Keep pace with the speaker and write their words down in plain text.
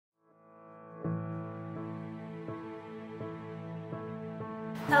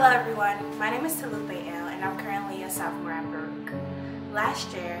Hello everyone, my name is Talupe Ale and I'm currently a sophomore at Baruch.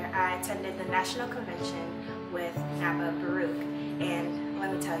 Last year I attended the national convention with NABA Baruch, and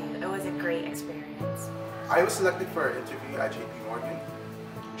let me tell you, it was a great experience. I was selected for an interview at JP Morgan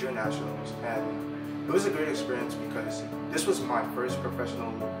during nationals, and it was a great experience because this was my first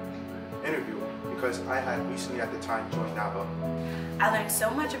professional interview because I had recently at the time joined NABA. I learned so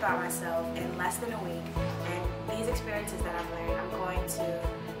much about myself in less than a week, and these experiences that I've learned, I'm going to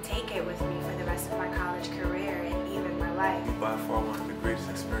take it with me for the rest of my college career and even my life. By far one of the greatest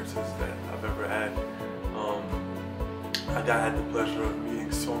experiences that I've ever had. I had the pleasure of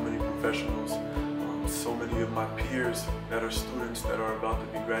meeting so many professionals, so many of my peers that are students that are about to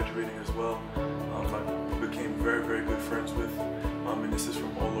be graduating as well. I became very, very good friends with, and this is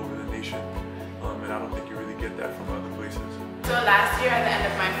from all over the nation. And I don't think you really get that from other places. So last year, at the end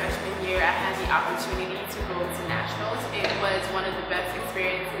of my freshman year, I had the opportunity to go to nationals. It was one of the best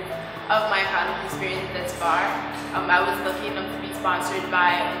experiences of my college experience thus far. I was lucky enough to be sponsored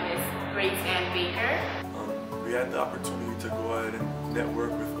by Miss Grace Ann Baker. We had the opportunity to go out and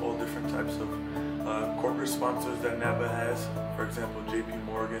network with all different types of corporate sponsors that NABA has. For example, JP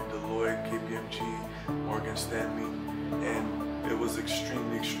Morgan, Deloitte, KPMG, Morgan Stanley, and it was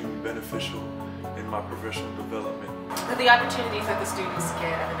extremely, extremely beneficial in my professional development. The opportunities that the students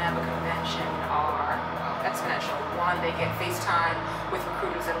get at the NABA convention are exponential. One, they get face time with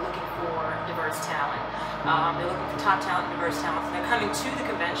recruiters that are looking for diverse talent. They're looking for top talent and diverse talent. And they're coming to the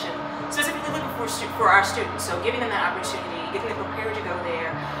convention specifically looking for our students. So giving them that opportunity, getting them prepared to go there,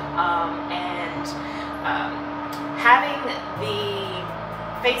 and having the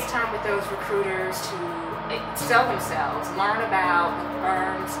face time with those recruiters to sell themselves, learn about the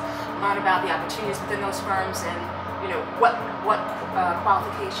firms, learn about the opportunities within those firms, and what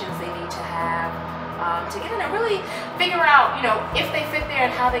qualifications they need to have to get in and really figure out if they fit there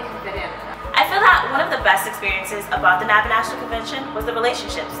and how they can fit in. I feel that one of the best experiences about the NABA National Convention was the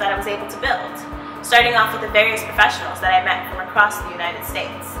relationships that I was able to build, starting off with the various professionals that I met from across the United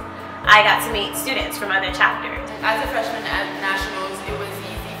States. I got to meet students from other chapters. As a freshman at nationals, it was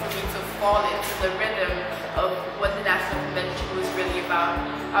easy for me to fall into the rhythm of what the national convention was really about.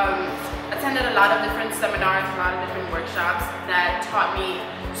 Attended a lot of different seminars, a lot of different workshops that taught me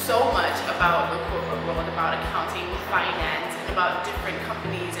so much about the corporate world, about accounting, finance, and about different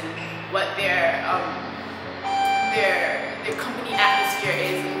companies and what their company atmosphere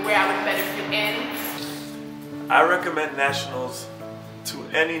is and where I would better fit in. I recommend nationals to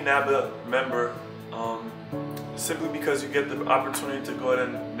any NABA member simply because you get the opportunity to go out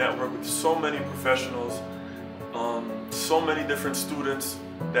and network with so many professionals, so many different students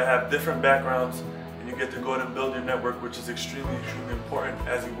that have different backgrounds, and you get to go out and build your network, which is extremely, extremely important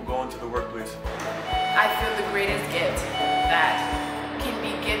as you will go into the workplace. I feel the greatest gift that can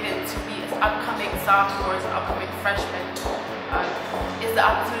be given to the upcoming sophomores, upcoming freshmen, is the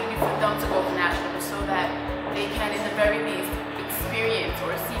opportunity for them to go to nationals so that they can, in the very least, experience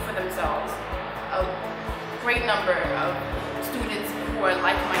or see for themselves a great number of students who are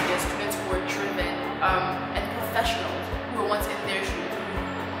like-minded, students who are driven, and professionals who are once in their shoes,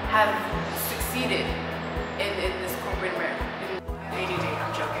 have succeeded in this corporate America. ADD,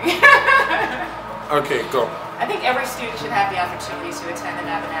 I'm joking. Okay, go. I think every student should have the opportunity to attend the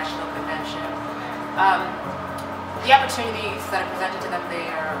NABA National Convention. The opportunities that are presented to them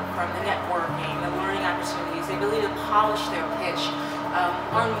there, from the networking, the learning opportunities, the ability to polish their pitch,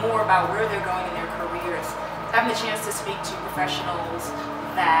 learn more about where they're going in their careers, having the chance to speak to professionals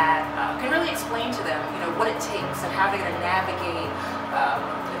that can really explain to them what it takes and how they're going to navigate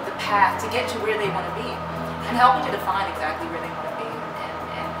the path to get to where they want to be, and helping to define exactly where they want to be,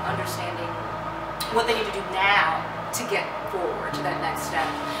 and understanding what they need to do now to get forward to that next step.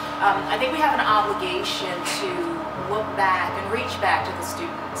 I think we have an obligation to look back and reach back to the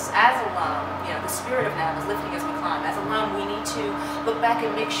students. As alum, the spirit of NABA is lifting as we climb. As alum, we need to look back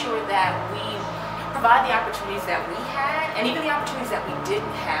and make sure that we provide the opportunities that we had, and even the opportunities that we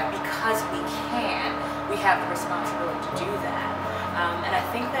didn't have, because we can. We have the responsibility to do that. And I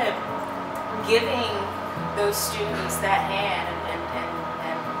think that giving those students that hand and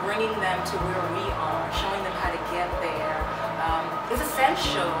bringing them to where we are, showing them how to get there, is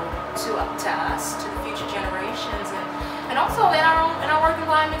essential to us, to the future generations, and also in our work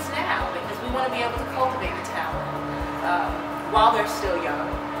environments now, because we want to be able to cultivate the talent while they're still young,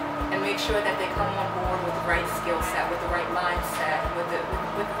 and make sure that they come on board with the right skill set, with the right mindset, with the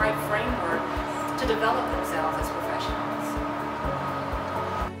right framework to develop themselves as professionals.